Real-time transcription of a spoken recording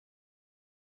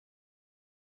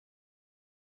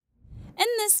In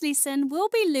this lesson, we'll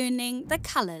be learning the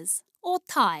colours, or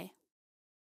tai.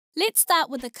 Let's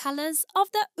start with the colours of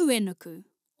the uenuku,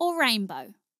 or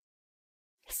rainbow.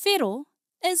 Whero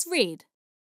is red.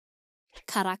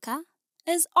 Karaka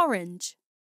is orange.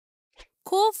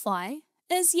 Kōwhai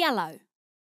is yellow.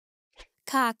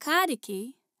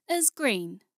 Kākāriki is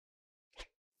green.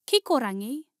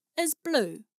 Kikorangi is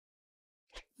blue.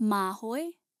 Māhoi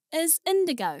is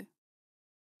indigo.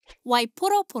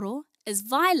 Waiporoporo is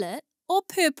violet or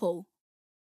purple.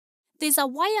 There's a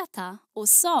waiata or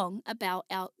song about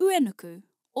our uenuku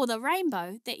or the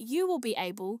rainbow that you will be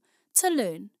able to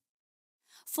learn.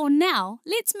 For now,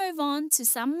 let's move on to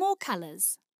some more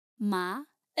colours. Ma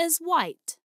is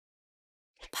white.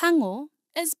 Pango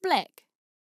is black.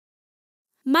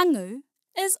 Mangu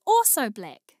is also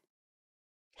black.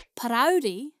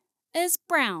 Parauri is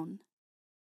brown.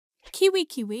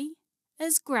 Kiwi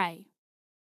is grey.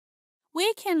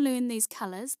 We can learn these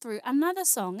colours through another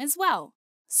song as well.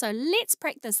 So let's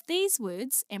practice these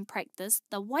words and practice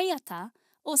the waiata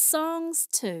or songs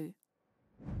too.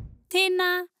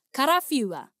 Tēnā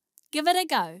karawhiua. Give it a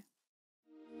go.